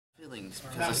proxies,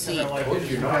 because a seed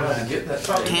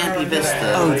can't be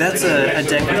Vista. Oh, that's a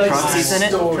deck with proxies in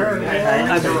it?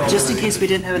 Just in case we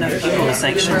didn't have enough people to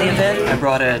sanction the event, I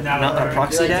brought a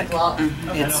proxy deck.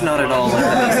 It's not at all like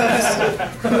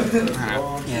that.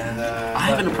 Yeah. I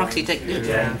have a proxy deck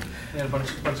too.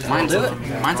 Mine's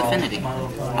Affinity.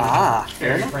 Ah,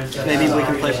 fair enough. Maybe we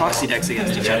can play proxy decks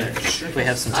against each other if we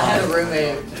have some time. I had a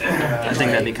roommate. I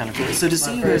think that'd be kind of cool. So to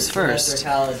see who goes first.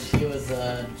 College, he was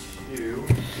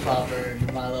proper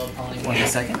My Little Pony. 1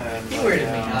 second. He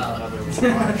weirded me out. He's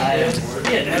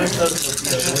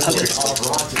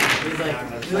like,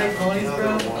 "You like ponies, bro?" I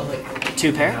was like,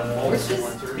 2 pair.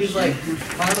 He's like,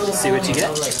 "My Little See what you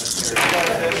get. You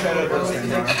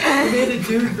made a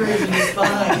dude version, it's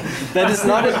fine." That's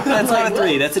not a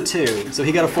 3, that's a 2. So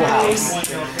he got a full house.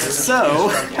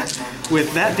 So,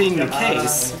 with that being the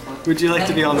case, would you like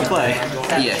to be on the play?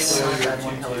 Yes.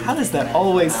 How does that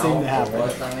always seem to happen?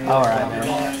 Alright,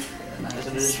 man.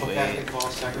 Sweet.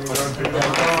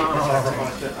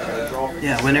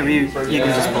 Yeah, whenever you can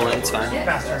just pull it, it's fine.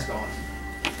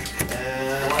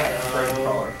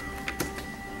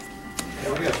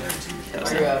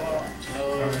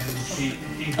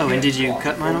 Oh, and did you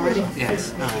cut mine already?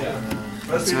 Yes.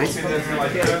 That's right.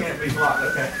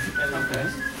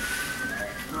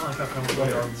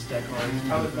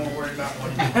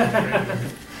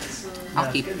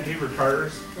 I'll keep it.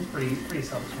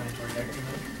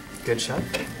 Good shot.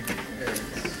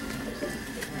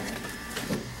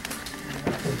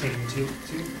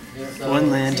 One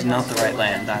land, not the right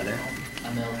land either.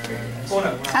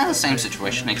 Kind of the same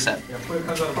situation, except I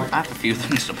have a few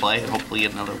things to play. Hopefully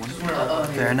get another one.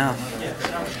 Fair enough.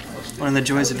 One of the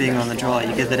joys of being on the draw,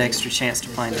 you get that extra chance to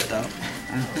find it though.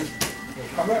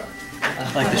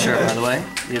 I like the shirt, by the way.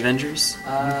 The Avengers.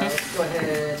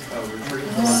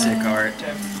 Sick art.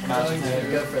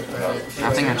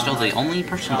 I think I'm still the only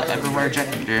person to ever wear a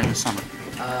jacket during the summer.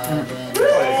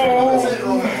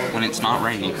 When it's not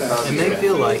raining. It may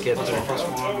feel like it, but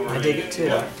I dig it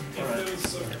too.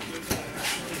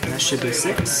 That should be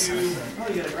 6.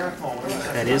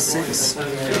 That is 6.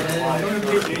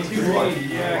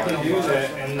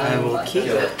 I will keep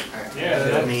it.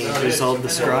 Let me resolve the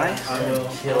scry.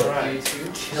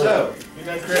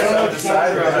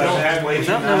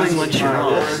 Without knowing what you're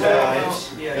on.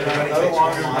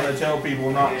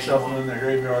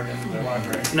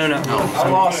 No.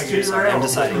 Oh. Sorry, I'm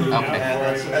deciding. Okay.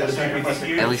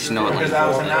 At least you know it. Because I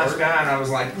was a nice guy and I was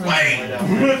like, wait,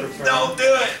 don't do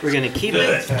it. We're going to keep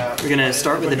it. We're going to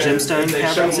start with the Gemstone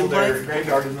Caverns in play.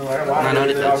 I know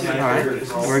it does. Alright.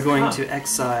 We're going to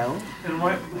exile. And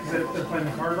what? Is it they're playing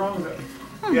the card wrong?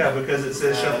 Yeah, because it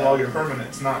says shuffle all your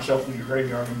permanents, not shuffle your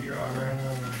graveyard into your library.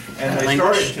 And they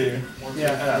Language? started to.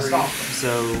 Yeah, and I stopped them.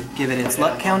 So give it its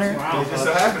luck counter. It just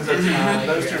so happens that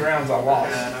those 2 rounds I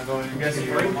lost.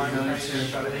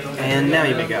 And now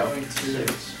you may go.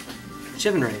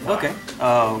 Chivalry. Okay.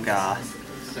 Oh god.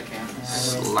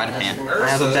 Sleight of hand. I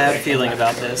have a bad feeling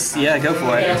about this. Yeah, go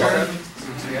for it.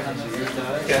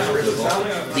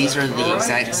 These are the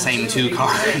exact same 2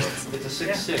 cards.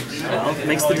 Well,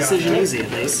 makes the decision easy at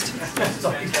least. In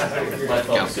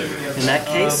that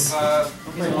case,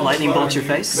 lightning bolt your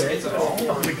face. I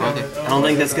don't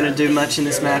think that's going to do much in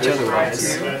this match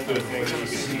otherwise.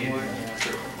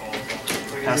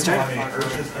 Pass turn.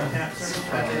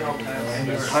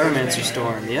 Pyromancer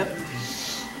Storm, yep.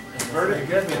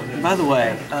 By the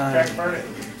way,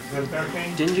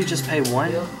 didn't you just pay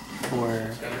 1? Or...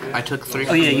 I took 3.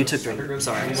 Oh yeah, you took 3.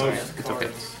 Sorry. It's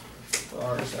okay.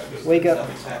 Wake up. I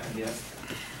did.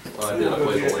 I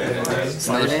played the land.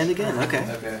 Slide hand again, okay.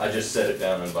 I just set it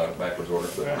down in backwards order,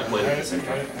 but I played it at the same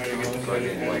time. So I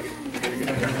didn't like.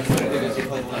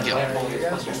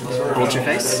 Hold your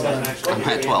face. I'm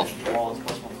at 12.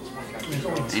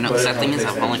 You know, the sad thing is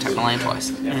I've only taken the land twice.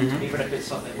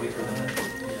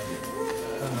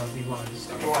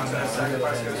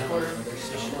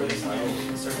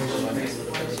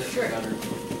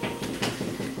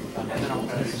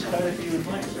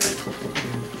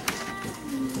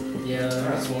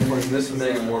 This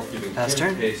Megamorph you can Pass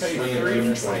turn.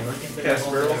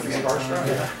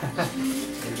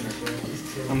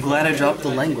 I'm glad I dropped the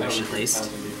language at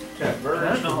least.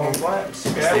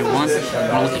 They want to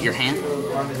look at your hand.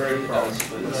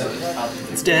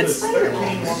 It's dead.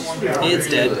 It's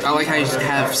dead. I like how you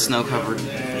have snow covered.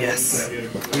 Yes.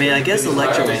 I mean, I guess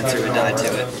Electromancer would die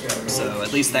to it, so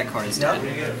at least that card is dead.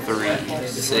 3,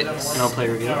 6. And I'll play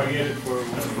reveal.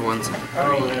 1, 3.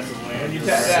 When you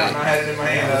tapped out and I had it in my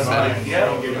hand, I was like,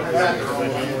 yeah.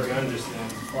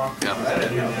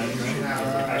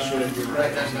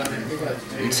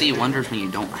 And see, it wonders when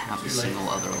you don't have a single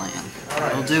other land.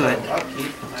 We'll do it.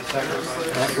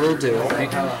 That will do it.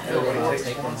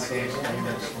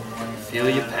 Feel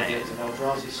your pain.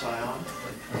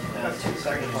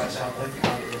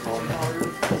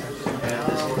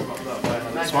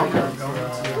 Swamp.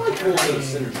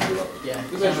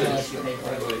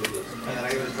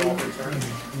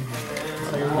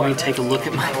 Let me take a look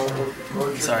at my...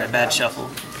 Sorry, bad shuffle.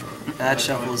 Bad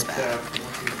shuffle is bad.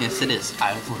 Yes, it is.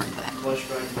 I've learned that.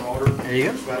 There you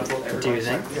go. Do your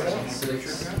thing.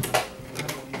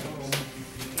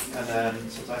 And then,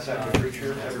 since I sacked a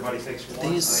creature, everybody takes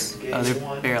one. These... Oh,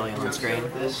 they're barely on screen.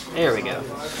 There we go.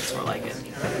 That's more like it.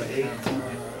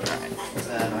 Alright.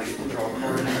 Then I get to draw a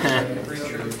card.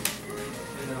 Creature.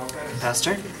 Pass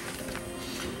turn.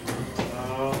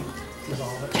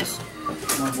 Yes.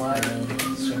 One black. Two.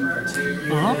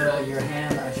 You reveal your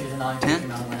hand. I choose an item from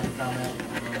non-land from it.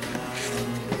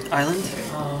 Island.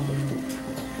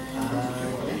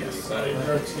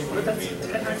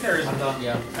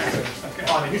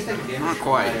 Not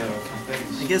quite.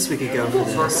 I guess we could go for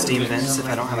the steam vents if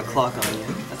I don't have a clock on you.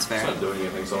 That's fair.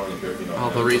 Well,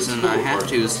 the reason I have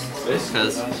to is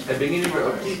because I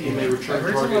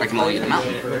can only get the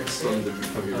mountain.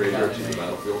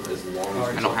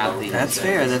 I don't have the... That's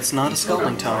fair. That's not a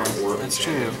Scalding Tarn. That's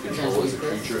true.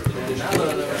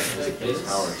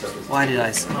 Why did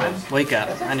I... Wake up.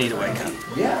 I need to wake up.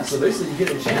 Yeah, so basically you get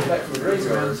enchanted back from the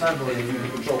graveyard and you can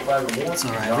control 5 or more. It's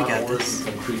alright, we got this.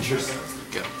 Creatures.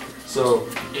 Go. So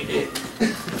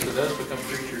So those become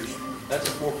creatures. That's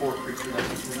a 4/4 creature.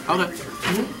 That's a 3/3 Okay.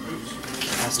 creature.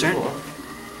 Pass turn.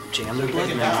 Jam the blood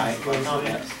now.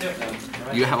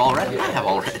 You have all red? I have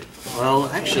all red. Well,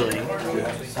 actually, I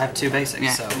have 2 basics,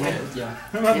 Yeah. so... Yeah.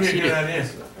 That might be a Yes, you good do. idea.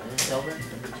 Silver.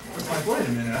 It's like, wait a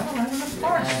minute, I don't have enough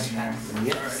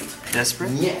cards.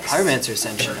 Desperate? Pyromancer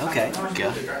Ascension, okay.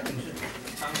 Go.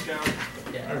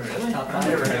 Yeah. Really? I've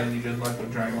never had any good luck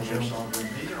with Dragon Ships.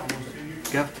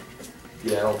 Go.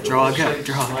 yeah, I don't Draw a go.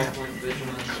 Draw a go.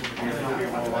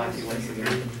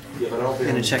 I'm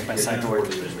gonna check my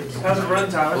sideboard. How's it run,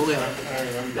 Tyler? Oh,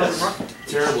 yeah.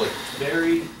 terribly.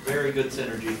 Very, very good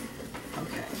synergy.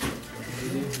 Okay.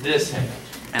 This hand.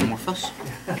 Amorphous?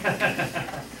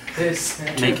 This.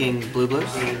 Making blue-blue?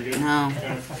 No.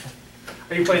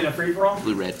 Are you playing a free-for-all?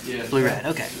 Blue-red. Yeah. Blue-red,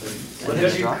 okay. What And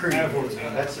did then you draw. create?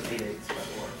 That's an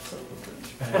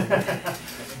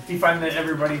 8/8. Do you find that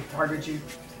everybody targets you?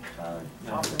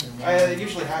 Often? It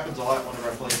usually happens a lot whenever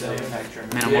I play the impact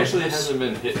tournament. It actually hasn't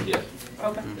been hit yet.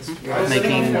 Okay. I was sitting on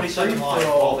Making 22nd line,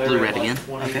 all there blue-red at like again.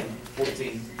 20, Okay.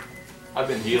 14. I've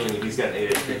been healing and he's got an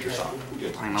 8/8 creature song.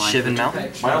 Good. Playing my life. Shivan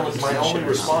Mountain? My only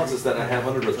response is that I have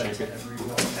Undergrowth Champion.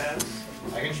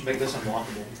 I can just make this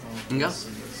unblockable. And go.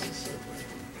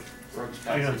 Rogue's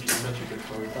Passage is such a good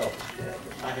card.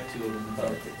 I have 2 of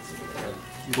them.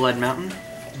 Blood Mountain,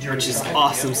 which is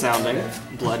awesome sounding.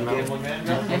 Blood Game Mountain. 1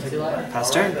 mana. Pass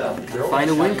turn. Find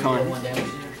a win con. One damage.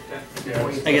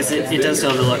 I guess it does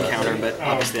still have the luck counter, but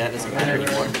obviously that doesn't matter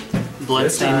anymore.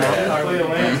 Bloodstained Mountain.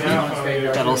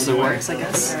 That also works, I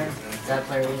guess. That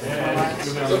player loses one life.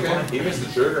 It's okay. He missed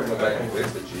the trigger and went back and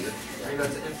fixed it, cheater.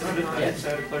 Yes,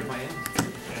 I declared my end.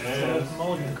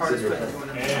 Mulligan card is better.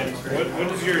 And what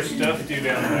does your stuff do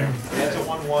down there? That's a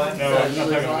 1/1. No, I'm not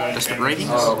talking about Just the anything.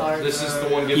 ratings? This is the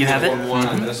one You giving have me it? 1/1,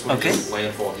 and this one Okay. is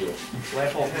Landfall Heal.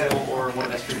 Landfall Hill or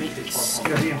one of strategic It's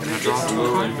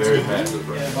literally very passive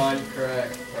right now.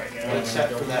 Correct.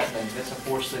 Except for that thing. That's a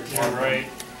 4/6. Right.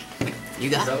 You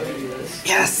got it.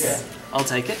 Yes! I'll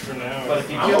take it. For now. But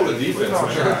if you I'm kill on the defense, for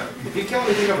sure. if you kill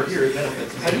anything over here, it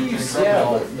benefits. How do you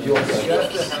sell? You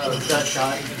also Gut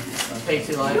shot. Pay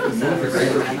 2 life instead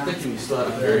of I'm thinking you still have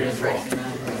a very strong.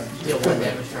 Deal 1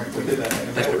 damage turn.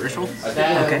 Desperate ritual?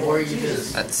 That, Okay. or you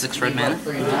just That's 6 red mana.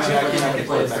 3 mana,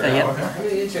 play Yep. How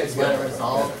many enchants let it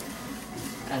resolve,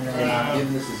 and then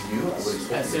Given this is you, I would as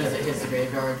expect soon as it hits the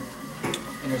graveyard,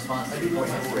 in response to the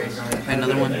graveyard, Play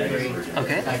another one.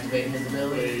 Okay. activate his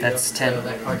ability. That's 10. So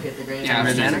that card hit the graveyard. Yeah,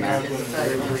 red mana. It's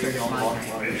effect, one trigger,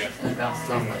 and it bounces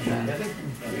off like that.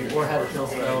 Or have a kill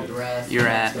spell, duress. You're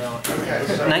at- spell. Okay,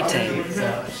 so Nighttime.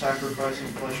 So sacrificing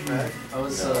flashback. I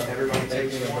was Everybody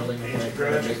takes one.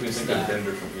 that makes me think of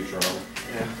Bender from Futurama.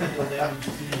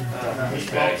 Yeah. He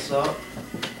bumps up.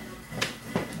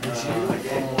 I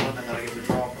gain 1 and then I get to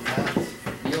draw from that.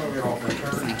 Draw for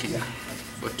turn. Thank you.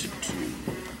 What to do?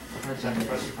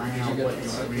 Sacrificing I know creature. what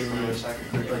is really Second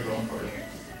creature draw card.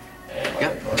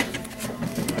 Yep.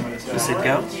 You said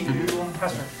go?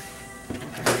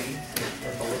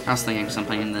 I was thinking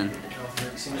something and then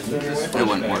it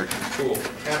wouldn't work. Cool.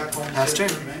 Catacombs. Pass turn.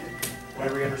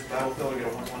 Whenever he enters the battlefield, I get a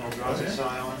 1/1 Eldrazi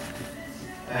Scion.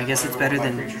 I guess it's better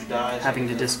than having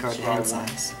to discard hand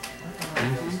size.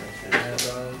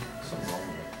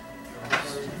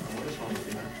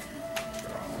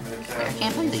 I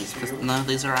can't play these because none of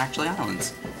these are actually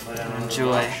islands.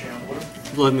 Enjoy.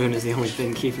 Blood Moon is the only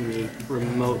thing keeping me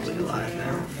remotely alive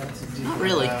now. Not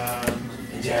really.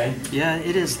 Yeah,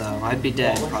 it is though. I'd be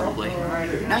dead probably.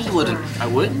 No, you wouldn't. I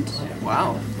wouldn't?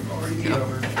 Wow.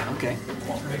 Okay.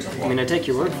 I mean, I take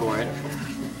your word for it.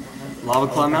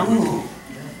 Lavaclaw Mountain?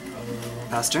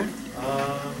 Pastor?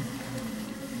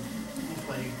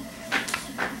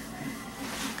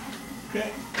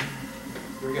 Okay.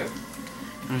 Here we go.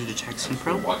 I need to check some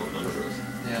pro. Walk with numbers.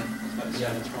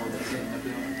 Yeah, that's probably the same.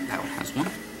 That one has one.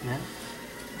 Yeah.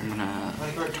 I'm gonna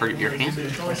target your hand.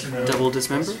 Double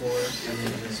Dismember?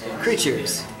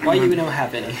 Creatures. Why you don't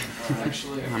have any?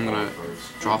 I'm gonna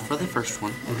draw for the first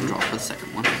one and draw for the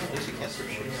second one.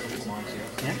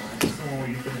 Yeah.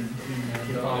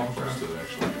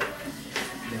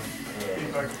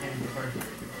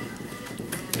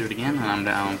 Do it again, and I'm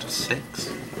down to 6.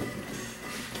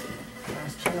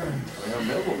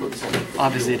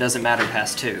 Obviously, it doesn't matter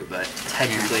past 2, but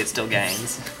technically it still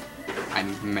gains. I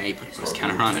may put this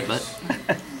counter on it, but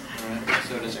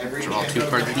So does every draw 2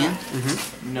 cards again.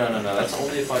 No, that's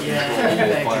only if I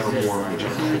control 5 or more, which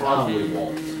I probably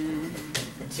won't. To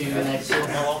the next one.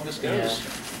 How long this goes?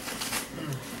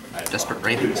 Desperate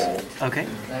Ravens. Okay.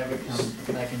 That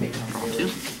can become Draw 2.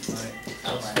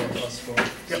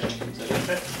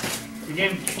 +4. The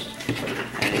game.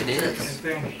 And it is.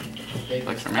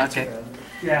 Like for me. Okay.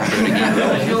 Yeah.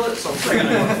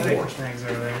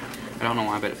 I don't know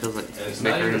why, but it feels like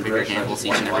bigger and bigger gambles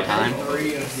each and every time.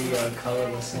 3 of the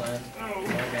colorless land.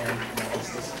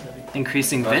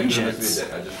 Increasing Vengeance.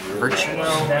 Virtue.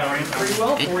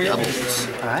 It doubles.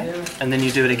 Alright. And then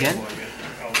you do it again?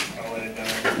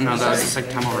 No, that was the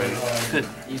second time already. Good.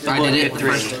 I Well, did you it get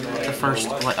the first,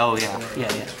 like, oh yeah. Yeah.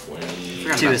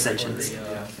 Forgot 2 about Ascensions.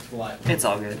 It's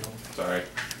all good. Sorry.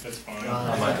 That's fine.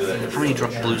 I might do that. How many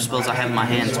blue spells I have in my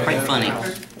hand? It's quite funny.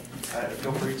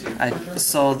 I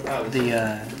saw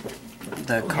the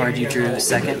card you drew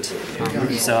second,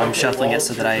 so I'm shuffling it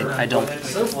so that I don't.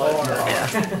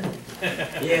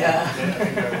 Yeah. Yeah.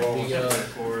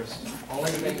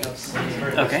 Only thing I've seen.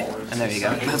 Okay, and there you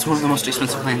go. That's one of the most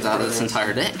expensive lands out of this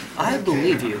entire deck. I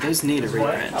believe you. Those need a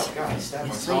reprint. Yes,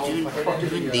 they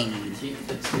do indeed. Keep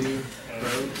the 2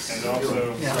 rogues. And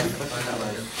also,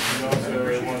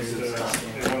 it wants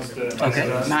to. Okay.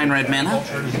 9 red mana.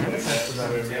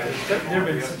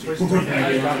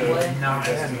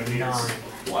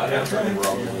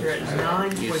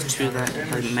 Use 2 of that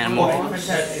for mana more.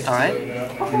 Alright.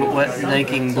 What,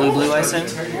 making blue, I said?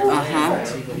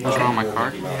 Draw my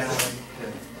card.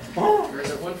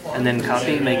 And then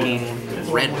copy, making.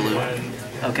 Red blue.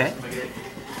 Okay.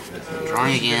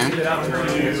 Drawing again.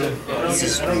 This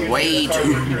is way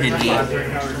too many.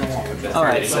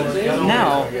 Alright, so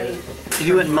now, if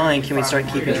you wouldn't mind, can we start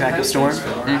keeping track of Storm?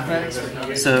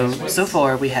 So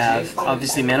far we have,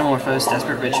 obviously, Manamorphose,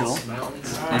 Desperate Ritual.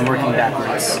 I'm working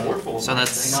backwards. So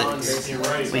that's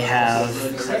 6. We have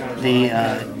the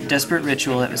Desperate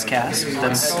Ritual that was cast.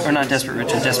 Or not Desperate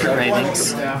Ritual, Desperate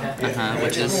Ravings.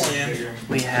 Which is...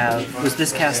 We have... Was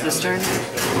this cast this turn?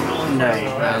 No.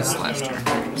 That was last turn.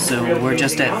 So we're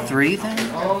just at 3 then?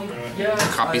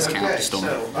 Copies count to Storm.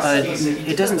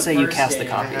 It doesn't say you cast the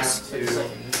copies.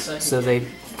 So they...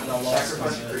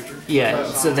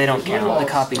 Yeah, so they don't count. The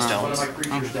copies don't.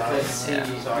 Yeah.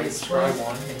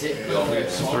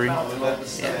 3.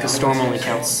 Yeah, because Storm only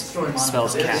counts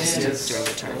spells cast during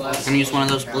the turn. And use one of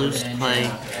those blues to play...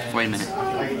 Wait a minute.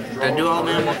 Did I do all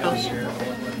Manamorphose?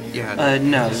 Yeah.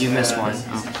 No, you missed one.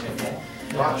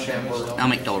 I'll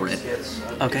make dull red.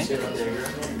 Okay.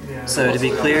 So to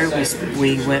be clear,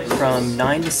 we went from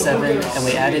 9 to 7, and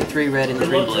we added 3 red and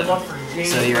 3 blue.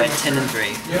 So you're at 10 and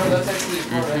 3.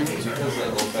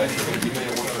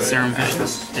 Serum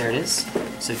Visions. There it is.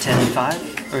 So 10 and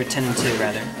 5, or 10 and 2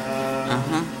 rather.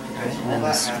 Uh-huh. Alright, and then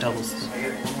this doubles.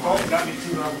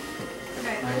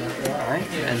 Alright,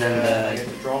 and then the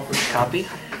copy.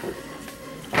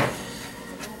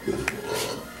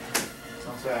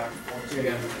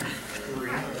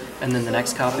 And then the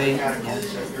next copy. Yeah.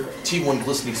 T1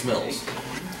 Glistening Smells.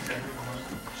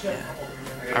 I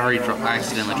already I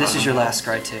accidentally This is your last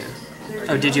card too.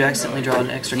 Oh, did you accidentally draw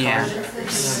an extra card? Yeah.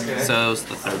 So it's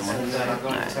the third one.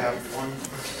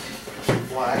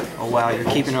 Alright. Oh wow, you're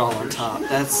keeping it all on top.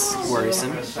 That's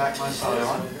worrisome.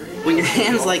 When your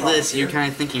hand's like this, you're kind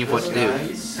of thinking of what to do.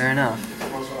 Fair enough.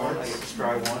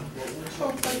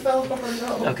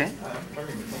 Okay.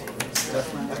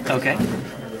 Okay.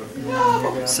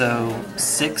 So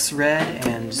 6 red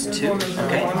and 2.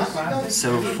 Okay.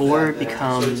 So 4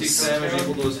 becomes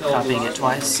copying it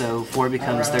twice. So 4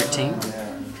 becomes 13.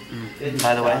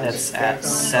 By the way, that's at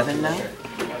 7 now.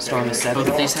 Storm is 7.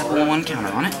 Both of these have a 1/1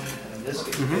 counter on it.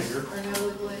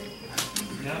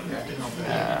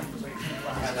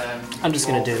 I'm just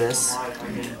gonna do this.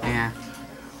 Yeah.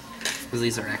 Because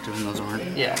these are active and those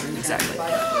aren't. Yeah, exactly.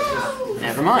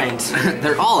 Never mind.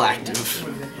 They're all active.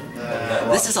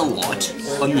 This is a lot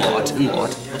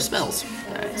of spells.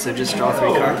 Alright, so just draw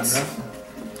 3 cards.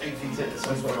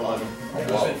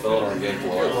 Wow, fell on our game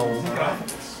floor.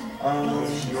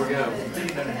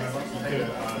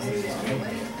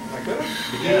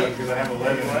 Yeah, because I have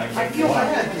 11. I feel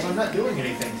bad because I'm not doing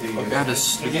anything to you. Now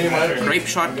does Grape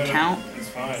Shot count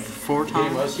 4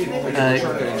 times?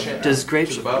 Does Grape...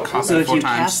 Cost So it if 4 you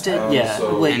times? cast it... Yeah,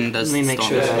 wait, And does let me make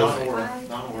Storm sure Storm.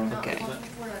 that... Okay.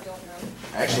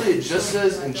 Actually, it just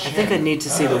says I think I need to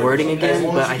see the wording again,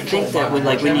 but I think that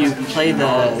when you play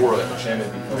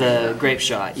the Grape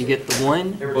Shot, you get the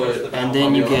 1, and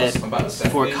then you get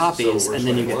 4 copies, and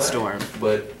then you get Storm.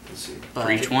 But For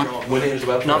each one?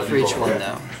 Not for each one,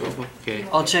 though. Okay.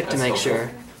 I'll check to make sure.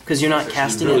 Because you're not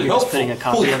casting it, you're just putting a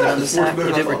copy of it on the stack.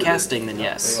 If it were casting, then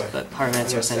yes, but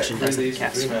Pyromancer Ascension doesn't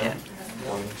cast it yet.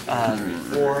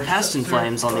 Past in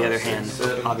Flames, on the other hand,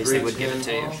 obviously would give it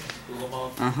to you.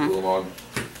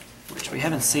 Which we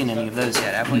haven't seen any of those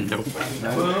yet, have we? Nope.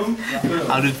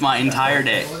 Out of my entire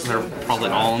deck, they're probably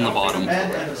all on the bottom.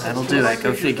 That'll do it,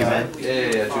 go figure, man.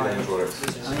 Yeah, 2 damage, whatever.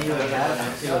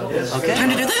 Okay.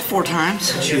 Trying to do that 4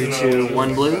 times. 2 to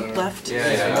 1 blue left. Yeah. I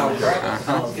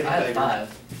had 5.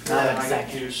 I have a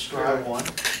second. Scribe 1.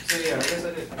 So yeah, I guess I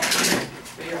did.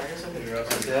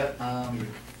 That's it. And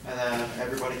then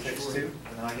everybody takes 2,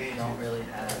 and then I gain. Don't really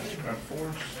have.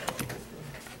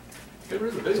 Get rid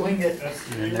of the big one. Swing it.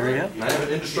 And there we go. I have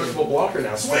an indestructible blocker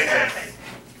now. Swing it!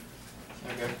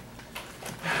 Okay.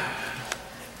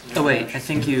 Oh wait, I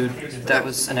think that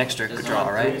was an extra draw,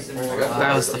 right?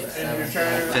 That was the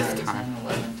 5th time.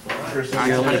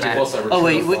 You're limited. Oh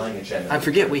wait, I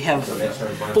forget we have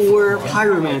 4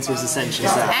 Pyromancer's Ascension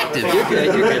set. Active.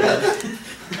 You're good.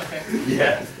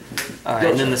 Yeah. Alright,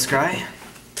 and then the Scry?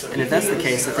 And if that's the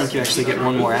case, I think you actually get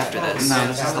 1 more after this. No,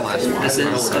 this is the last one. This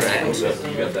is? Okay.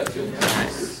 You got that too.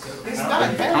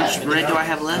 How much red do I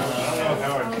have left?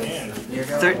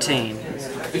 13.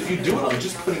 If you do it, I'm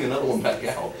just putting another one back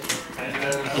out.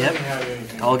 Yep.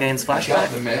 All gains flashback.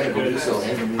 The mana will do so.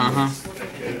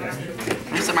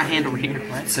 I set my hand over here.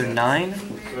 Alright, so 9.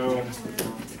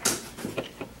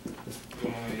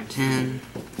 10.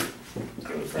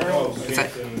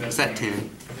 Is that 10?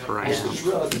 For right I now. just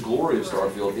realized the glory of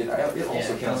Starfield, it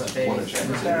also counts as 1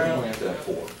 enchantment, so you only have to have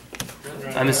 4.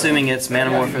 I'm assuming it's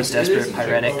Manamorphose, Desperate,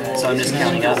 Pyretic, so I'm just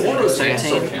counting up. 13.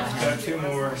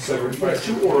 So we've got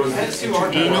 2 auras. Do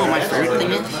you know what my favorite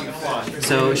thing is?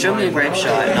 So show me a Grape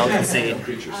Shot and I'll concede.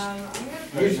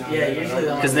 Yeah, usually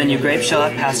the Because then you Grape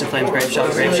Shot, Past in Flames, Grape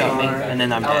Shot me, and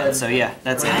then I'm dead. So yeah,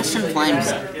 that's it. Past in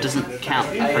Flames doesn't count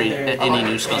for any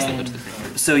new spells that go to the graveyard.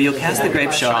 So you'll cast the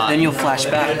Grape Shot, then you'll flash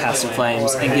back Past in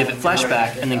Flames and give it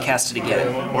flashback, and then cast it again.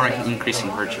 Or I can increase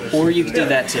in virtues. Or you can do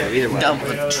that too, either way. Double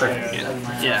the trick.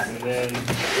 Yeah.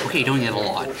 Okay, you don't get a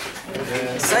lot.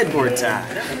 Sideboard time.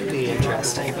 That would be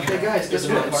interesting. Hey guys, guess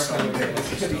what?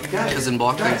 Because in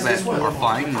block things that are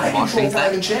flying, or block things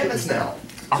that enchantments now.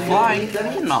 are flying,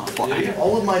 and not flying.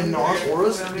 All of my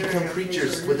non-auras become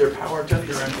creatures with their power and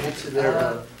toughness equal to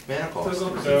their mana cost.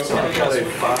 So I've got a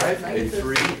 5, a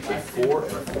 3, a 4,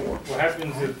 and a 4. What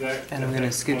happens if that? And I'm going to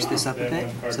scooch this up a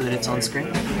bit so that it's on screen.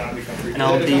 And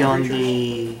I'll be on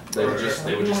the... They would just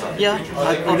Yeah,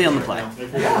 I'll be on the play.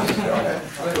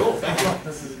 Cool.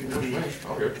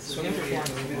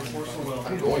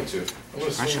 I'm going to.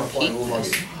 I shall keep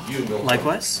this.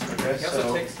 Likewise. Okay,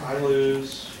 so I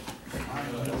lose. I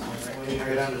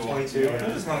go down to 22.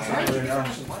 It's not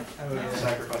sacrificing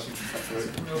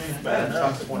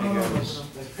top 20 goes.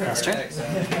 That's true. 10, 15,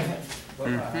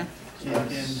 18,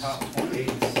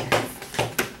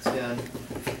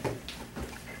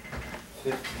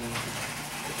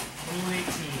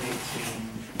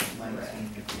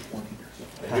 19, 20.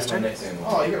 Here's my next animal.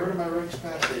 Oh, you got rid of my Rogue's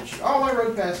Passage. All my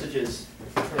Rogue Passages.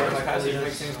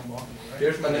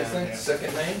 Here's my next thing.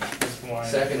 Second name.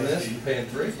 Second this, paying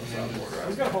 3.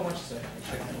 He's got a whole bunch of stuff.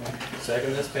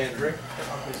 Second this, paying 3.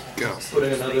 Go.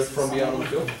 Putting another from beyond the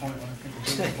field.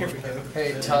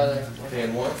 Hey, Tyler.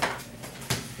 Paying 1.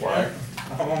 Wire.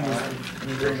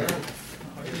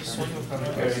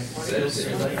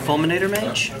 Fulminator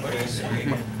Mage.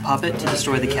 Pop it to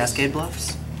destroy the Cascade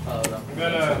Bluffs. tap.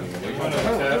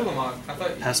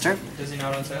 Pass turn. Does he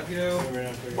not untap?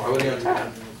 Why would he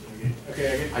untap?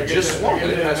 Okay, I just swapped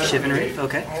it. Chivalry,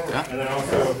 okay. And then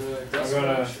also, I'm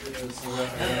gonna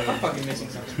I'm fucking missing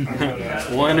something.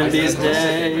 One of these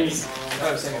days.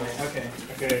 Oh, second man. Okay.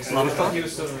 Okay, Lavaclaw? He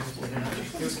was still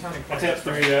he was counting. I tapped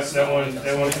 3, that one.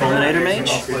 Fulminator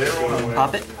Mage.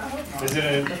 Pop it. Is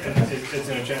it it's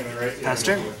an enchantment, right? Pass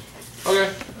turn. Okay.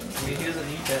 I mean, he doesn't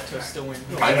need that to still win.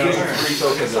 I'm getting 3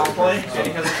 tokens of Yeah,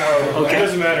 because it's how. It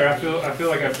doesn't matter, I feel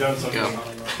like I've done something.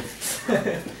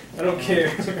 Go. I don't care.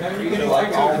 You can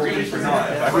like all three for not.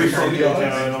 And I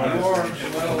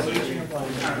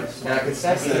can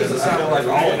sense it. I feel like all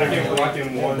I of them. can block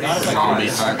in one.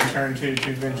 Zombies hunt. Turn 2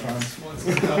 Ventrons.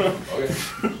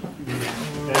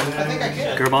 I think I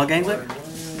can. Gurmag Angler.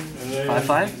 And then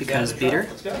 5/5 because beater.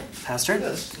 Pass turn.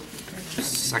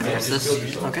 Sacrifice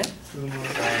this. Okay.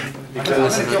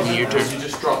 Because You turn. you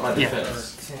just dropped my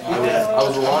defense. I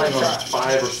was relying on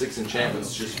 5 or 6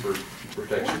 enchantments just for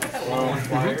protection.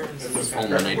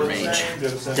 Fulminator Mage.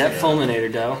 That Fulminator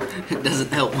though. It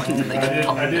doesn't help when they get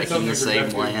pumped decking the same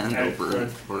land over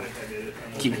or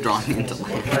keep drawing into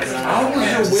land.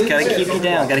 Just gotta keep you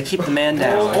down. Gotta keep the man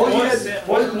down. It's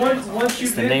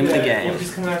the name of the game.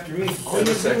 Just come after me. All you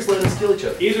do is let us kill each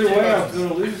other. Either way, I was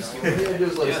gonna lose. All you do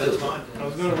is let us kill each other. I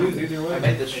was gonna lose either way. I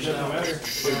made this It doesn't matter. Look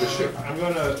at this shit. I'm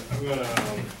gonna.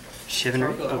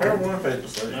 Chivalry. I don't Okay. want to fade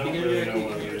this I late. don't really know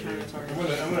what I'm gonna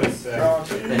do. I'm gonna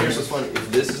sack. And here's what's funny.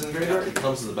 If this is in graveyard, it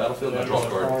comes to the battlefield and I draw a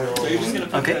card. So you're just gonna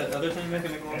put Okay. that other thing back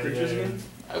and make more creatures again?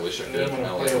 I wish I And could. then I'm I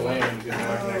gonna like play a it. land because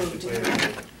now I can actually play it.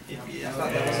 Yeah, I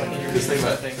thought that was like Just think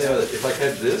about it. If I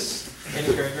had this, in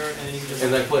the graveyard and then you can just. and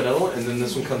then I play another one, and then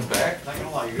this one comes back, Not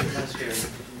gonna lie, you're kind of scary.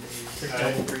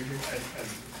 I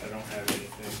don't have anything.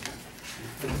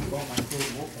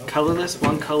 Colorless,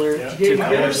 1 color, Yeah. 2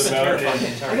 That colors. was about it.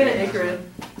 I got an anchor in.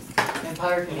 And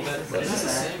Pyromancer. Is this the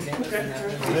same game that's been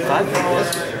happening? 5.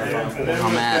 And then I'm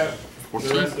with at that, the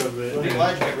 14. rest of it. Would be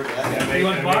glad you got rid of that. I make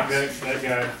that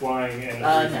guy flying and a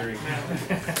 3/3.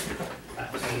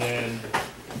 And then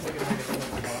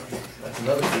that's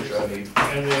another creature I need.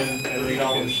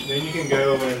 then you can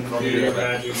go and do your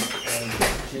magic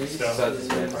and stuff. Besides this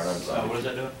vampire, I'm sorry. What does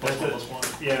that do? That's it.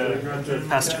 Yeah, that's a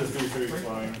Pass turn. 3/3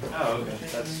 flying. Oh, okay.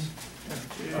 That's.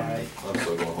 Alright. I'm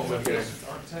still going home after this.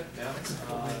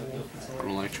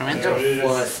 Electromancer.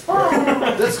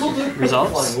 That's cool, dude.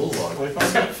 Results? Flying wolf on.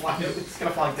 It's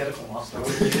gonna fly tentacle monster.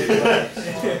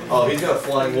 Oh, he's got a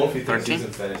flying wolf. He thinks 13. he's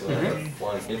infinite. So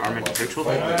flying Armored monster. Ritual.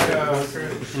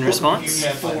 In response,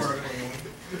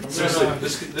 Seriously,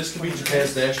 this could be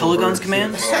Japan's national. Kolaghan's bird.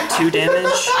 commands, 2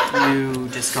 damage, you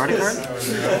discard a card.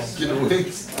 Get the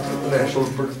wings. National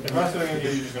bird. If that's what I'm gonna do,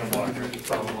 you're just gonna block it.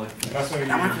 Probably. That's what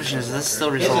Now my question is, does this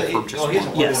still resolve for just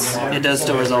one? Yes, it does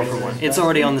still resolve for 1. It's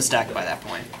already on the stack by that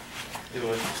point.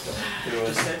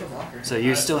 Just take a blocker. So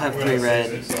you still have 3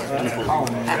 red and a blue.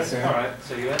 Alright,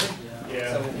 so you ended?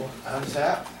 Yeah,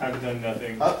 Untap, I've done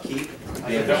nothing. upkeep.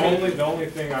 The only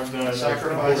thing I've done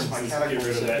Sacrifice my is get catapult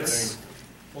rid of that six. thing.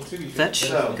 Fetch,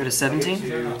 go to 17.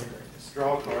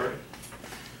 Draw a card.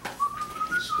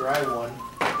 Scry 1.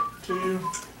 2.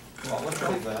 Well, let's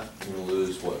leave that. You're gonna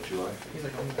lose what, July?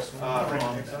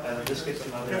 Wrong. This gets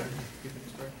another.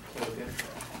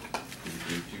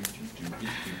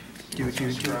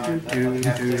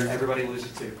 Everybody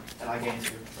loses 2, and I gain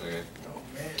 2. Okay.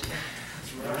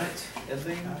 Alright,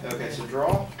 ending. Okay, so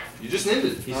draw. You just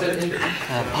ended. He said ended.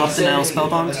 Pop the Nihil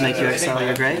Spellbomb to make you exile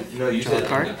your grave. No, you Draw a said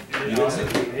card. ended. You didn't say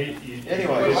ended.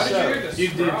 Anyway, so. You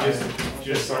did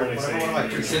just only What am I?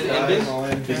 say. He said ended.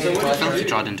 He said I feel like you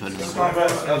draw it into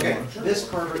another. Okay, this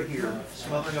card right here,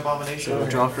 Smothering Abomination. So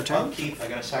draw for turn. Upkeep, I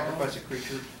gotta sacrifice a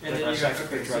creature. And then I sacrifice a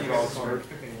creature, I draw a card.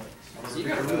 So you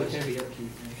got a really heavy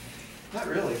upkeep. Not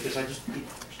really, because I just keep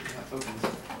my tokens.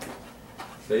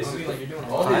 Basically,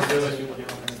 all he's doing,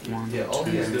 yeah, all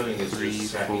he's doing is 3,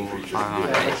 just 4, sacking creatures.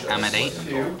 5. I'm at 8.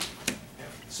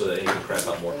 So that he can crap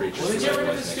out more creatures. to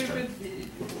sacrifice next turn.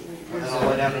 And then I'll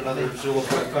lay down another Zula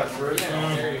cut through.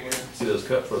 See, those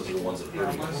cutthroats are the ones that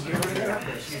hurt you.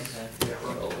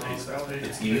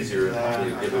 It's easier to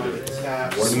get rid of it.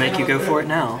 To make you go for it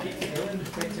now.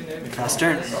 Pass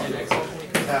turn.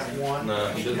 Tap 1. No,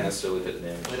 he doesn't necessarily hit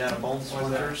damage. Lay down a Bone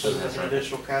Splinters as an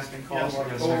additional casting cost. I'm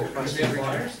gonna sacrifice 2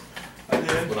 creatures. Well,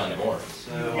 not anymore.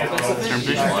 So. Turn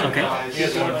vision. Okay. He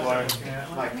has one flag.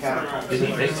 My catapult. Did he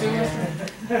take 2?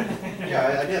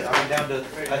 Yeah, I did. I went down to.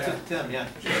 I took 10, yeah.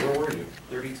 Where were you?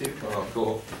 32. Oh,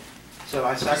 cool. So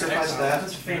I sacrificed that.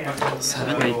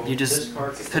 So wait, you just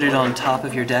put it on top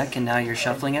of your deck and now you're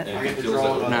shuffling it? And if he feels like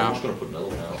draw it, another I'm one. just gonna put another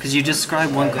one out. Because you just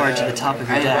scribe 1 card to the top of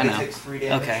your I deck. know. Takes 3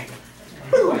 damage. Okay.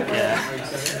 Yeah.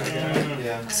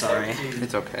 Sorry.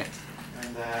 It's okay.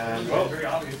 And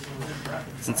then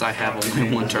Since I have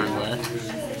only one turn left.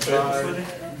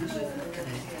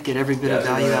 Get every bit of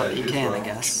value out that you can, I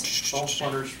guess. Bone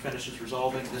Splinters finishes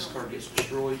resolving. This card gets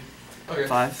destroyed.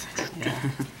 5.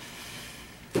 Yeah.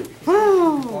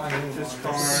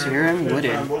 Serum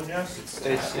Wooded.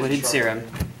 It's Wooded Serum.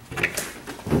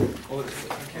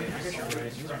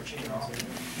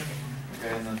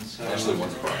 Okay, and then so Actually,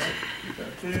 one's crossing.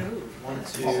 1,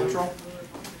 2.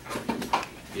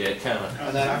 Yeah, it kind of.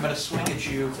 And then I'm going to swing at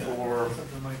you for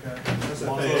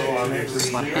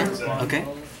Slap hand? Okay.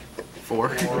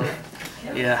 4.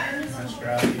 Yeah.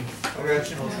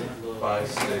 5,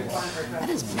 6. That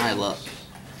is my luck.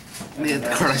 The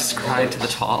card I scryed to the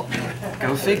top.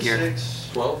 Go figure.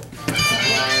 12.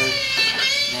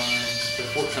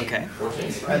 14. Okay.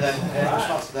 14. And then in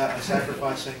response to that, I'm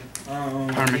sacrificing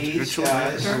Permanent these ritual.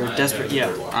 guys. We're desperate.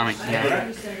 Yeah. I mean,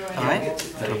 yeah. Alright.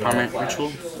 Do a permanent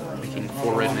ritual, making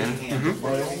 4 red men.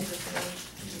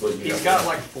 He's got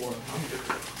like 4.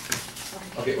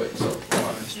 Okay, wait, so,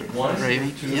 1,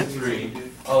 Raving. 2, Yep. 3.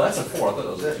 Oh, that's a 4. I thought that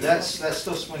was a 2. That's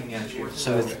still swinging at you.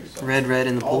 So with red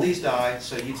in the All pool, these die,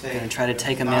 so you I'm take. gonna try to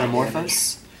take a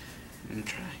Metamorphose. And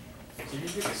try. Are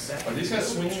these guys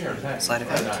swinging or attacking? Sleight of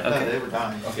hand. No, Okay. they were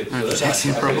dying. Okay, No, so that's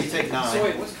Jackson not. So Pro. you take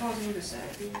 9. what's causing you to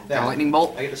sack? A lightning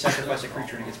bolt. I get to sacrifice a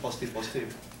creature and it gets +2/+2.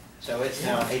 So it's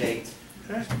now 8/8.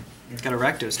 Got a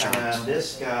Rakdos Charm. And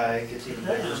this guy gets even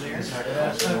better. So you can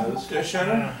sacrifice those.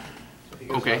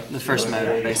 Okay. The first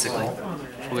mode, basically.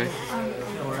 Okay. I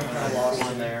lost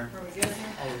one there.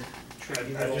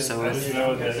 So with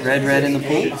red in the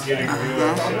pool,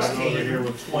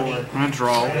 I'm gonna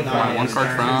draw my 1 card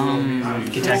from.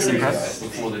 Gitaxian Prep.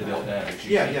 Before they dealt damage.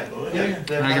 Yeah.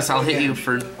 And I guess I'll hit you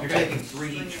for You're taking 3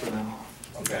 each for them.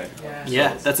 Okay.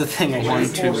 Yeah, that's a thing. I 1,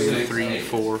 can. 2, 3,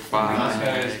 4,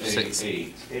 5, 6.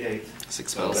 8. 8/8.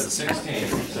 6 So that's spells. 16.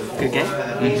 Good game.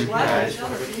 And these guys,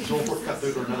 Soulport cut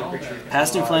through to another creature.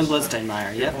 Past in Flame, Bloodstained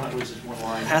Mire. Yep. One loses 1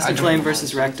 line. Past in Flame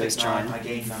versus Rakdos Charm. I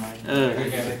gain 9. Ugh. I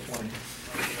take 20.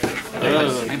 No,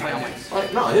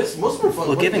 it's most of them fun.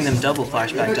 Well, giving them double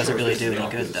flashback doesn't really do any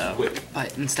good, though.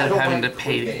 But instead of having to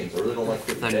pay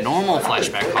the normal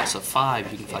flashback cost of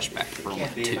 5, you can flashback for only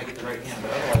 2.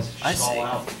 I see.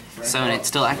 So and it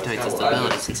still activates its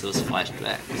ability since it was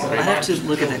flashback. I have to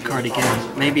look at that card again.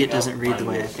 Maybe it doesn't read the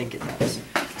way I think it does.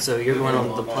 So you're going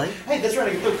on the play? Hey, that's right.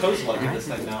 I can put Kozilek in this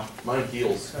thing now. Mine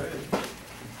heals.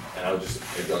 And I'll just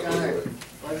maybe I'll go with it.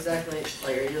 What exactly?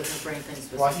 Like, are you looking for anything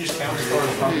specific? Well, I can just counter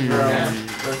cards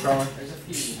from There's a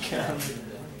few.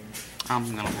 I'm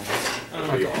gonna hold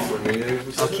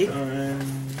I'll keep.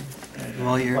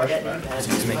 While you're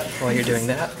doing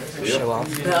that, show off.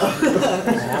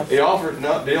 They offered,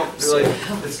 no, they don't, they're like,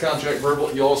 it's contract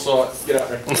verbal, you all saw it, get out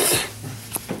there.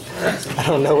 I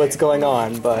don't know what's going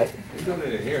on, but You're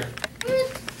doing it in here.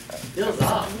 Deal's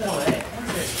off. No way.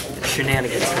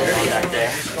 shenanigans going on back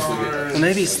there. Well,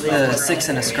 maybe the 6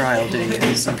 and a scry will do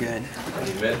you some good. When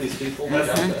you met these people, I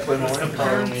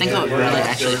think what really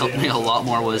actually helped me a lot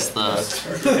more was the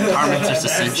Pyromancer's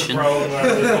Ascension.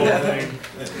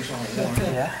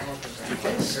 Yeah.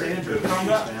 Standard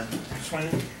combat. I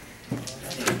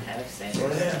didn't have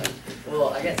standard. Well,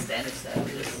 I got standard stuff.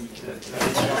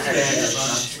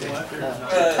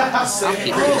 I'll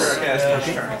keep this.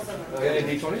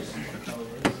 any D20s?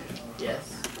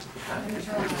 Yes.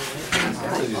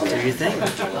 What do you think?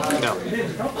 No.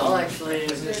 I'll actually.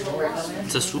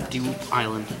 It's a swoop-de-whoop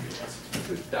island.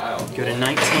 Dial. Go to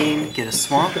 19, get a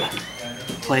swamp,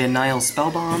 play a Nihil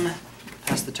Spellbomb,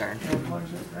 pass the turn.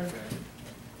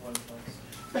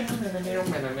 I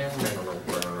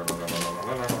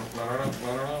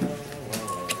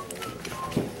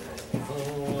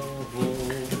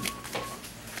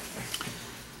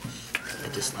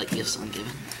dislike gifts I'm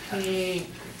given.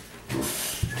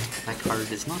 That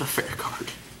card is not a fair card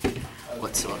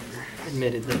whatsoever.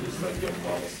 Admittedly.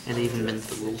 It even been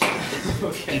the rules.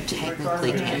 You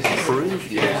technically can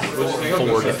prove you have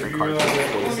 4 different cards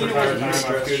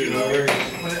before you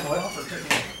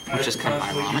which is kind of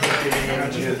ironic.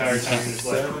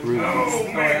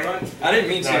 I didn't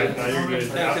mean to. No, you're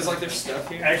good. Because like there's stuff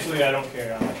here. Actually, I don't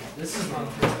care. This is not.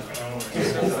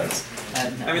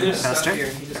 I mean, there's Faster? stuff here.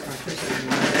 He just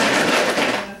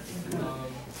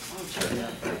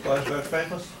Flashback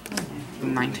faithless.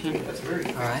 19.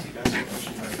 Alright.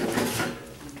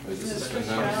 Is this spin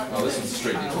now? Oh, this one's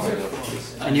straight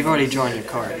D20. And you've already drawn your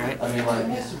card, right? I mean, like,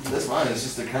 this line is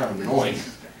just a kind of annoying.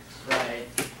 Right.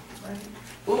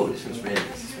 Ooh, this one's red.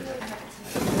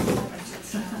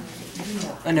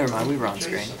 Oh, never mind. We were on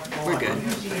screen. We're good.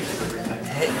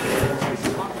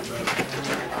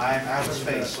 I'm out of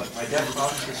space, like my deck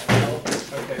box is full.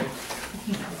 Okay.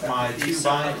 My two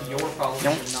bind,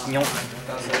 Yonk, yonk.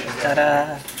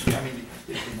 Ta-da!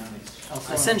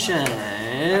 Ascension!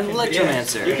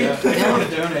 Electromancer!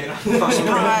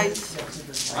 Surprise!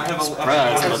 I have a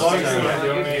Surprise. as long as you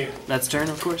donate That's turn,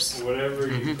 of course. whatever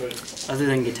you put. Other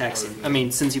than Gitaxian. I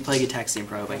mean, since you play Gitaxian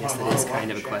Probe, I guess that is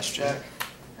kind of a question.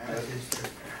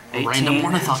 Random 18.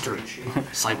 Ornithopter.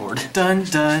 Sideboard. Dun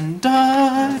dun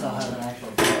dun!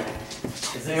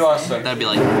 That'd be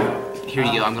like, here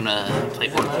you go, I'm gonna play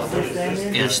Ornithopter.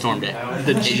 Yeah, stormed it.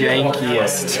 The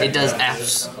jankiest. It does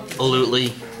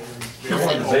absolutely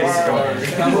nothing.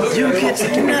 You get to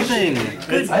do nothing!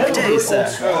 Good day, sir.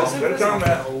 Good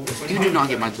combat. You do not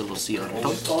get my little seal.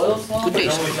 Good day,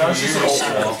 sir.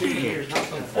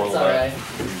 That's alright.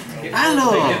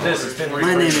 Hello!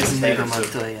 My name is Nego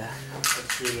Montoya.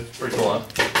 Pretty cool, huh?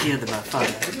 Kill my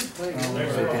father.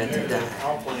 Forget to die.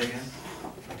 I'll play again.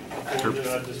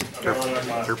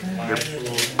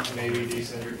 Maybe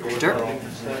decent. Dirt. No,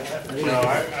 I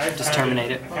Just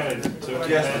terminate it. kind of took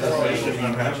it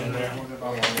as in there.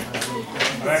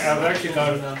 I've actually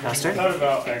Faster? thought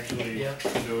about actually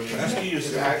doing it.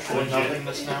 Is actually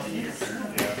nothingness now. Yeah,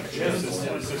 it's just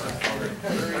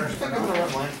I'm gonna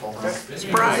run landfall.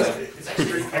 Surprise! Yep.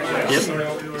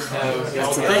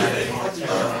 That's the thing.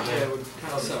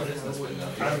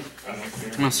 I'm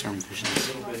gonna Serum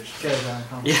Visions.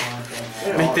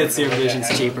 Yeah. Make that Serum Visions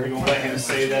cheaper. We won't let him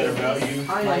say that about you.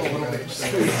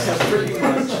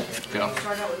 Go.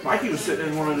 Mikey was sitting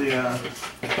in one of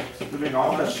the big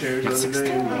office chairs the other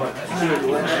day and like,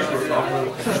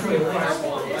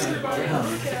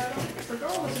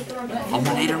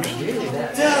 Fulminator Mage.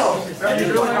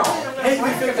 Hey, we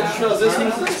fixed it. Because this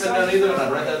needs to spin down either, and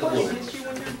I'd rather have the blue.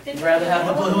 You'd rather have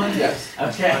the blue one? Yes.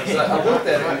 Okay. So I looked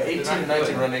at it, 18 and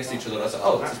 19 run next to each other, and I said,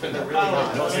 oh, it's spin down. Can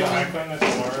I claim that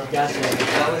tomorrow?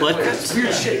 Gotcha. Blood Crypt.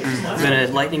 Weird shit. I'm gonna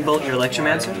Lightning Bolt your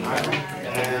Electromancer.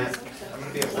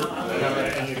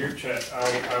 In the group chat, I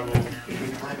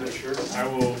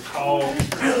will call all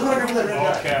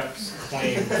caps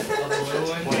claim. What's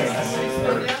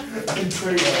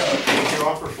your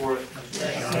offer for it? I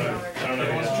don't know.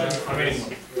 I mean,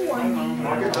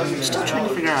 I'm still trying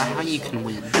to figure out how you can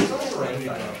win.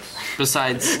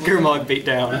 Besides, Gurmag beat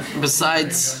down.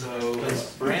 besides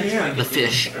the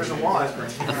fish. there's a lot.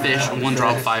 The fish,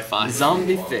 1-drop 5/5.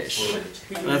 Zombie fish.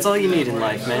 That's all you need in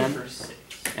life, man.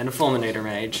 And a Fulminator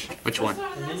Mage. Which one?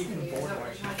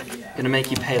 Gonna make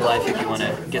you pay life if you want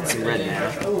to get some red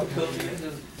mana.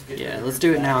 Yeah, let's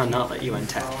do it now and not let you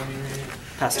untap.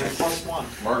 Pass turn.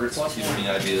 Margaret's giving me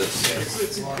ideas.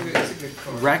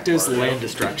 Rakdos Land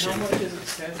Destruction.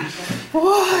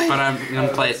 But I'm gonna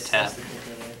play it tap.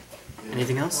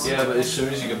 Anything else? Yeah, but as soon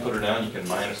as you can put her down, you can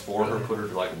 -4 her, put her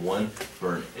to like 1,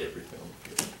 burn everything.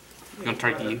 I'm gonna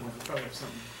target you.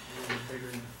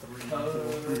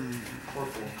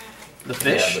 The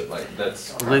fish? Yeah, but like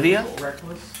that's Olivia? like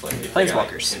if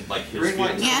Planeswalkers. in, like his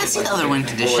field. Yeah, I see other win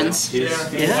conditions. Yeah.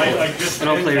 like just And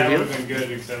I'll play that reveal. would have been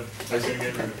good, except I could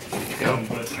get rid of him,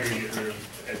 but I could get rid of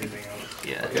everything else.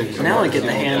 Yeah. Now I get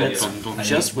the hand that's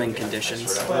just win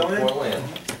conditions. Foil land.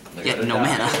 Yeah, no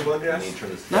mana. I need to turn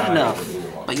this Not guy enough. into a blue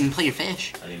one. But you can play your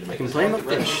fish. I need to You make can this play him a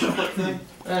red. fish.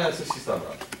 That's what she's talking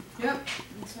about. Yep,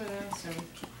 that's what I assumed.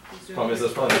 Problem is,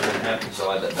 that's probably not gonna happen, so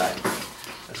I add that back.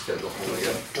 I just gotta go hold it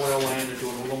up. Foil land into a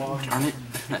little log. Darn it.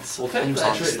 That's Well, things technically, I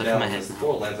on trade it stuck in down, my head because the now.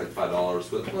 foil land's like $5,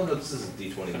 but well, no, this is a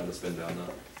D20 not to spend down now.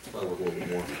 Probably worth a little bit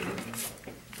more.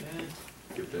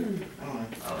 Good pick. I don't know. I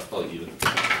don't know, probably even. I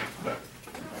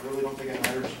really don't think it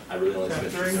matters. I really only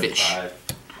spent Fish. 5.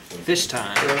 Fish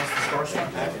time.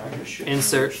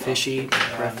 Insert fishy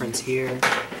reference here.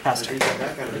 Pass turn.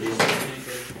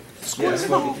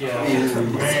 Squirtle,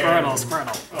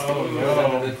 Squirtle. Oh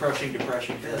no. The crushing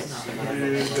depression.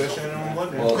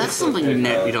 Well, That's something you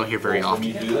don't hear very when often.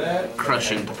 you do that,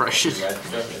 Crushing depression. right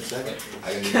stuff in a second. I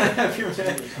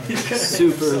can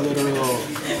Super literal.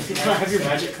 Have your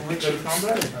magic collection.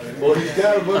 Well, he's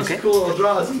got a bunch Okay. of cool little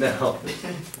draws now.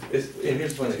 And here's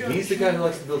the funny thing. He's the guy who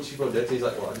likes to build cheapo decks. He's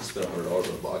like, well, I just spent $100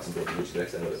 on a box and built a bunch of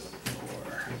decks out of it.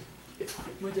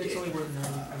 My deck's only worth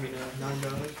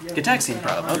 $9. Gitaxian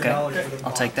Probe. Okay.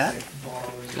 I'll take that.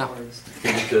 Yeah. He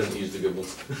just doesn't use the good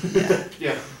ones.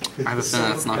 Yeah. I have a feeling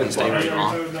that's not gonna stay very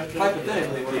long.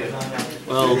 Hypothetically,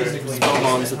 Well,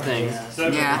 Spellbomb's a thing.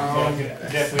 Yeah.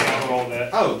 Definitely not roll that.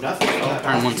 Oh, nothing.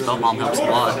 Turn 1 Spellbomb helps a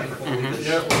lot.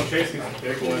 Yeah, well, Chase gets a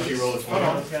pick unless you roll a 20.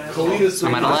 Kalita's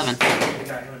I'm at 11.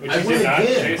 Which I you win did not.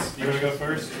 again. Chase, you wanna go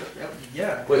first?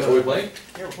 Yeah. Wait, are we playing?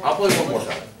 I'll play one more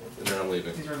time. and then I'm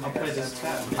leaving. I'll play this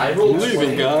tap. I rolled I'm leaving,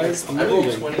 20. guys. I'm I rolled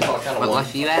leaving. 20, so I kind of What won.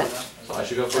 life are you at? So I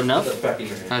should go first. Enough? Put that back in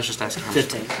your hand. I was just asking.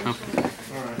 15. Okay.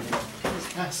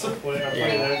 I played that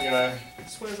guy.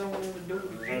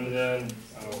 And then,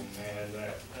 oh man,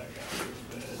 that guy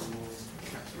was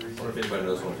I wonder if anybody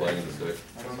knows what I'm playing in this deck.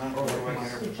 I don't know.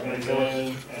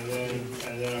 bad. And then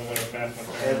I'm gonna pass my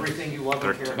turn. Everything you love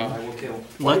and care about, I will kill.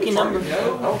 Lucky number.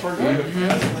 I'll target you.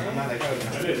 I'm not actually.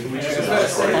 I didn't.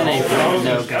 That ain't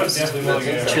no ghost.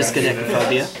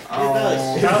 Triskaidekaphobia.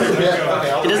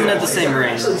 It doesn't have the same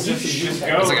ring. It's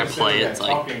like I play it, it's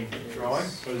like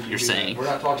you're saying. We're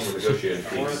not talking, we're negotiating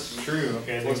peace. True.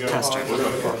 Okay, then go. Tester. We're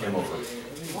gonna fuck him over.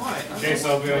 Okay,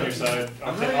 so I'll be on your side.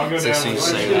 I'll go So as soon down.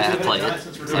 as you say that, I play it.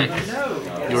 It's like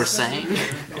you were saying.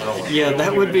 Yeah,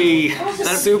 that would be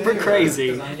super crazy.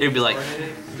 It'd be like,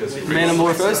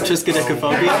 Manamorphose,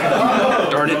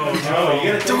 Triskaidekaphobia. darn it.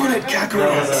 Darn it,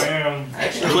 Kakarot! Bam.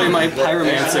 Play my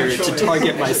Pyromancer to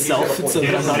target myself so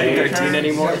that I'm not at 13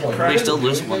 anymore. They still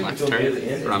lose one last turn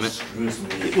from it.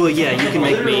 Well, yeah, you can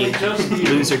make me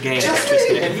lose or gain with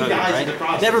Triskaidekaphobia,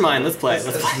 right? Never mind, let's play.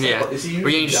 Let's play. Yeah,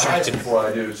 we're getting distracted. Before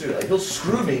I do too. Like, he'll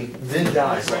screw me, then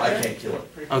die, so I can't kill him.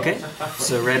 Okay,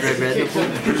 so red. I can't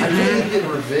get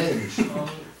revenge.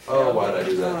 Oh, why did I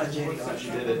do that?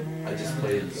 I just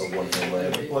played a one-hand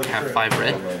land. Have 5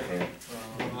 red. One-land hand.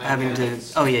 Having to.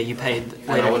 Oh, yeah, you paid.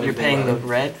 Wait, you're paying the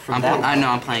red from that? I know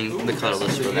I'm playing the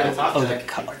colorless for that. Oh, the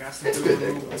color. It's good,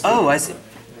 Nick. Oh, I see.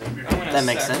 That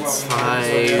makes sense.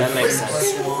 5, That makes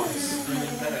sense.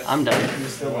 I'm done.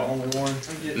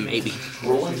 maybe.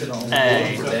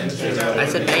 Hey. I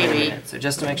said maybe. So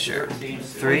just to make sure.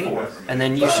 3, and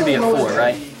then you should be at 4,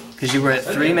 right? Because you were at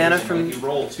 3 mana from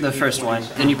the first one,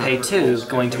 then you pay 2,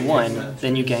 going to 1,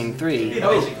 then you gain 3,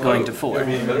 going to 4.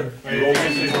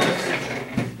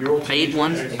 Paid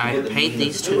 1. I paid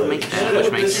these 2 to make that,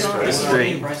 which makes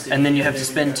 3. And then you have to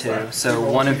spend 2, so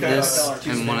 1 of this.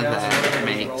 and 1 of that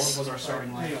makes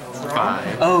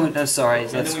 5. Oh, no, sorry,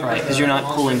 that's right, because you're not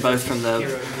pulling both from the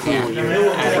pool, you're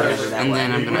adding over that And way.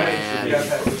 then I'm gonna add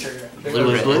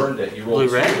Blue, red. blue? You roll Blue,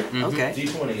 red? Mhm. Okay.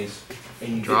 D20s, and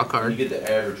you Draw a get, card. You get the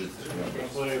averages.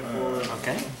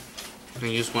 Okay. I'm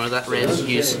gonna use 1 of that red.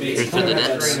 Use here for the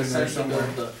depths.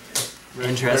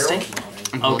 Interesting.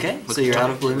 Okay, so you're out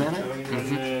of blue mana?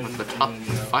 With the top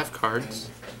 5 cards.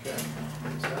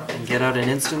 And get out an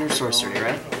instant or sorcery,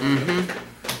 right?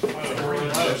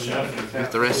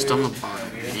 With the rest on the bottom,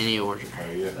 in any order.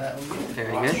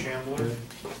 Very good.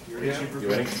 You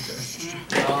ready?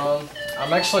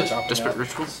 I'm actually dropping Desperate out,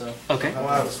 Ritual. so. Okay. I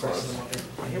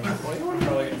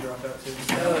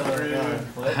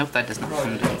hope that does not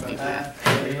come to me bad.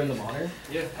 Are you in the monitor?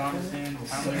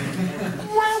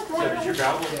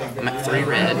 I'm at 3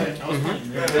 red. I'm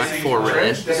at 4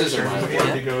 red. This is your mind.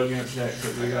 To go against decks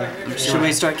that we got. Should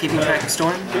we start keeping track of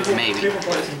Storm? Maybe.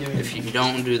 If you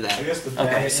don't do that.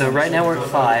 Okay, so right now we're at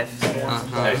 5.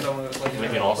 We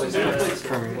can also do it.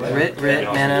 From Rit,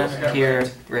 mana, here,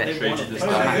 Rit.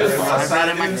 5 red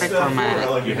in my quick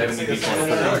format. You haven't even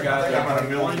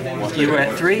done You were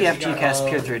at 3 after you cast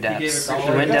Peer Through Depths.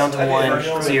 You went down to 1,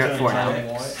 so you're at 4 now.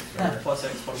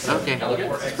 Okay.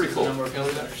 It's pretty cool.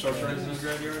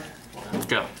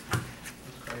 Go.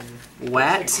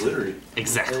 What? Glittery.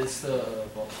 Exactly. It's the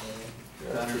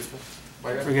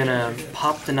We're gonna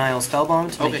pop the Nihil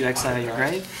Spellbomb to make Okay. you exile your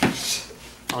grave.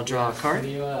 I'll draw a card. I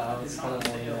was kind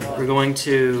of We're going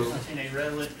to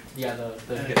yeah, the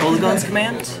Kolaghan's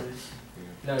Command.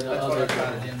 no, the other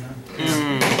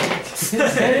Mm.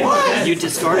 You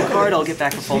discard a card, I'll get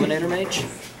back a Fulminator Mage.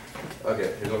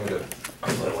 Okay, here's what I'm gonna do.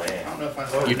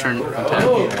 Your turn.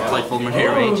 Play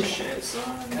Fulminator Mage.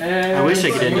 I wish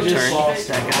I could end of turn that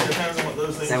guy. Depends on what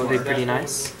those things That would be are. pretty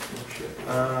nice.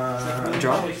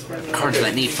 Draw. Cards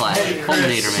that need flash.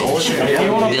 Fulminator Mage.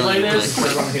 Billion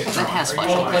click. That has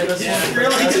flash.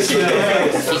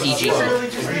 GG.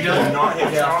 Not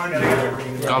hit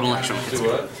Chandra. Goblin Electrum.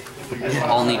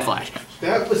 All need flash.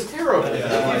 That was terrible. That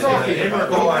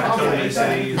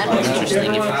was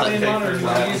interesting if you put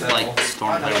like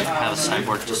Storm Player have a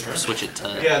sideboard, just switch it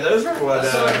to Yeah, those are what,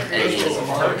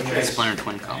 a Splinter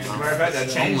Twin combo. matter of fact, I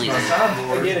changed Only my that.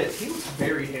 sideboard I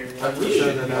really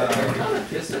so that kind of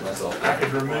pissed at myself. I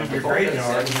could remove your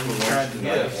graveyard when you tried to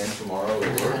Tonight give. and tomorrow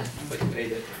at work.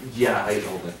 Yeah, I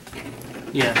told it.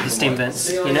 Yeah, the Steam Vents.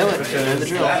 You know it. You know the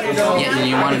drill. Yeah, and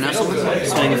you want to know something?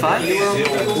 Swing a 5?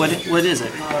 What is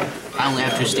it? I only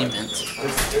have 2 Steam Vents.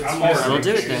 We'll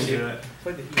do it then. Are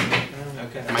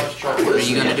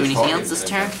you going to do anything else this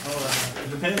turn? It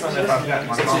depends on if I've got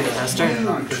my combo. Last turn.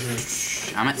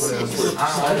 I'm at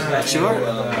 6. Sure.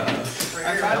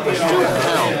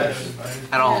 Hell.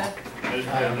 At all.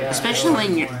 Especially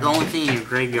when the only thing in your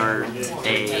graveyard is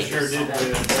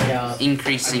a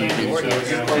increasing bench. I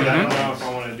don't know if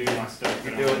I want to do my stuff.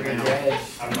 I'm going to.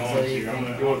 Want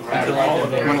to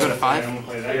go to 5?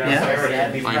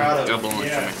 Yeah. Fine, double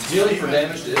instrument. Dealing for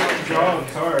damage to it. Draw a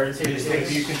card.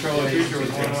 If you control a creature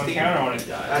with 1/1 counter on it.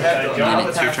 And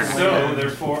it's your turn. So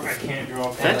therefore, I can't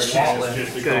draw a card. Fetch.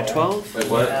 Go to 12. Wait,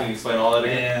 what? Can you explain all that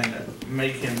again? And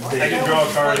make him I big. can draw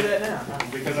a card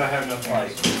because I have nothing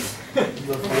else.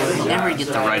 You never get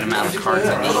the right amount of cards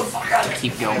I need to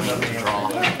keep going to draw.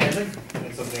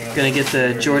 Gonna get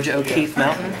the Georgia O'Keeffe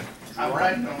Mountain I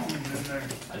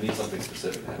need something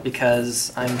specific.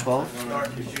 because I'm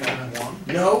 12.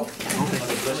 No.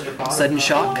 Sudden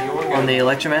Shock on the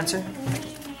Electromancer.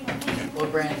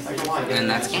 What brand? And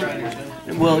that's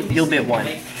game. Well, you'll be at 1.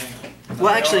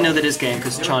 Well, actually, no, that is game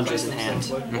because Chandra's in hand.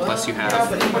 And plus you have.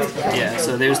 Yeah,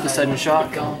 so there's the Sudden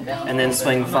Shock, and then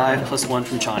swing 5 plus 1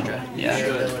 from Chandra. Yeah.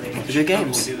 Good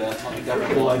games. I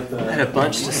had a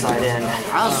bunch to side in.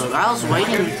 I was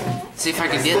waiting to see if I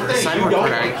could get the sideboard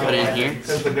card I could put in here.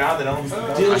 Because the guy that owns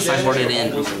I sideboarded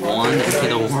in 1 into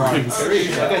the 1s.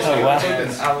 Oh, wow.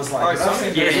 I was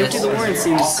like, Yeah, Into the Warren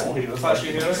seems...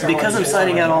 Because I'm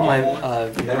siding out all my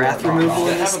Wrath removal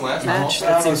in this match,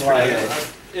 that seems pretty good.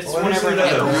 It's whenever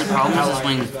Yeah, the only problem is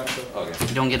when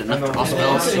you don't get enough draw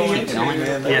spells to keep going.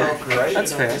 Yeah,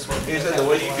 that's fair. He said the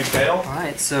way you could tell.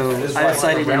 Alright, so I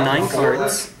sided in 9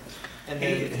 cards,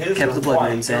 kept the Blood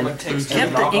Moons in,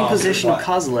 kept the Inquisition of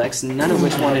Kozilek, none of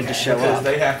which wanted to show Because up.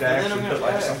 they have to actually put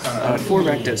like some kind of 4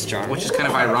 Rakdos Charm. Which is kind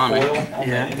of ironic.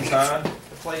 Yeah. inside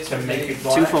to make it 2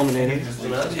 black.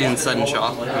 Fulminator. In Sudden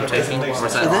Shock, I'm taking. Or is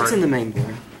that So that's hard? in the main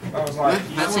board. I was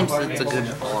like, That seems like it's a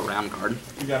good all-around card.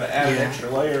 you gotta add an extra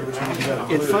layer, which means you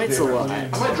gotta It glue fights a lot. I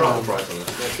might drop the price on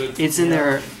this. It's in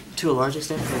there to a large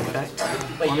extent for effect,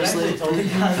 honestly,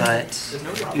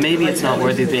 but maybe it's not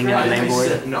worthy of being in the main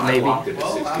board. Maybe.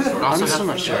 I'm still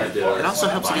not sure. It also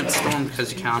helps against Storm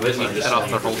because you can cut off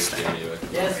their whole stack.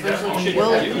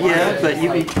 Well, yeah, but you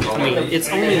can, I mean, it's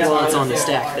only while it's on the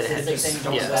stack that it hits.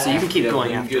 Yeah, so you can keep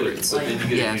going afterwards.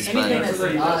 Yes, but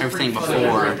everything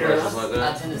before. I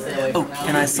tend to stay away from Oh,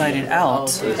 and I sided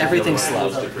out everything slow.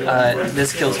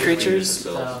 This kills creatures,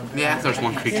 Yeah, if there's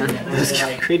one creature. this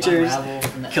kills creatures,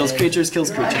 kills creatures,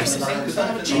 kills creatures.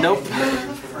 Nope.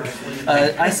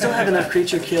 I still have enough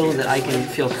creature kill that I can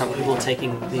feel comfortable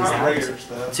taking these out.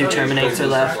 2 Terminates are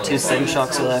left, 2 Sudden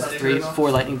Shocks are left, 4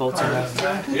 Lightning Bolts are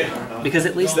left. Because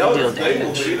at least they deal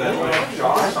damage.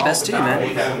 Best to you, man.